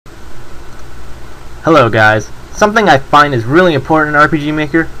Hello guys. Something I find is really important in RPG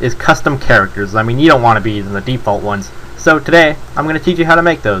Maker is custom characters. I mean, you don't want to be using the default ones. So today, I'm going to teach you how to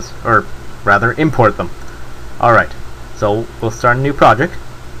make those, or rather, import them. Alright, so we'll start a new project.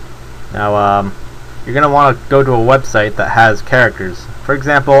 Now, you're going to want to go to a website that has characters. For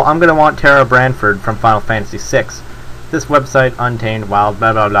example, I'm going to want Tara Branford from Final Fantasy VI. This website, Untamed, Wild,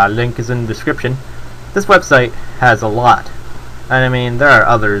 blah blah blah, link is in the description. This website has a lot. And I mean, there are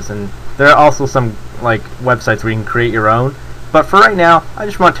others, and there are also some like websites where you can create your own. But for right now, I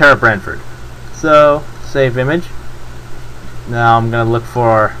just want Tara Branford. So, save image. Now I'm going to look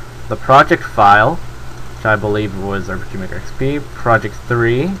for the project file, which I believe was RPG Maker XP, Project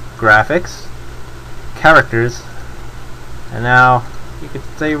 3, Graphics, Characters, and now you could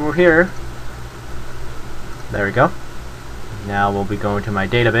say we're here. There we go. Now we'll be going to my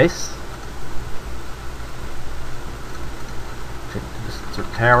database. Just to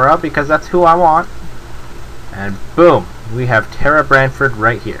Tara, because that's who I want. And boom, we have Tara Branford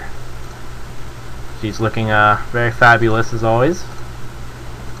right here. She's looking very fabulous as always.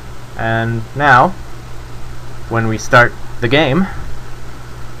 And now, when we start the game,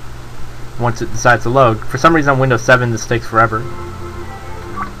 once it decides to load, for some reason on Windows 7 this takes forever.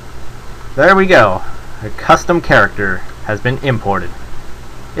 There we go. A custom character has been imported.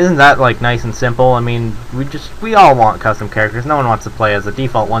 Isn't that like nice and simple? I mean, we all want custom characters. No one wants to play as the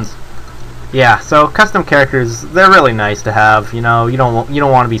default ones. Yeah, so custom characters, they're really nice to have. You know, you don't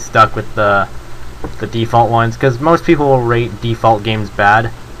want to be stuck with the default ones, because most people will rate default games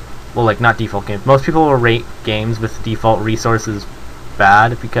bad. Well, like, not default games. Most people will rate games with default resources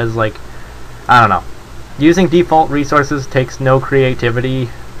bad because, like, I don't know. Using default resources takes no creativity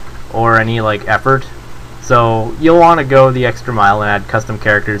or any like effort. So you'll want to go the extra mile and add custom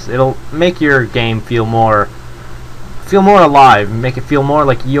characters. It'll make your game feel more alive, make it feel more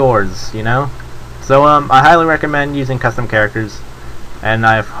like yours, you know? So I highly recommend using custom characters, and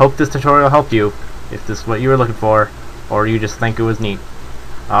I hope this tutorial helped you, if this is what you were looking for, or you just think it was neat.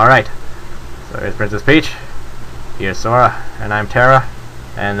 Alright, so here's Princess Peach, here's Sora, and I'm Tara,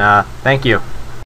 and thank you.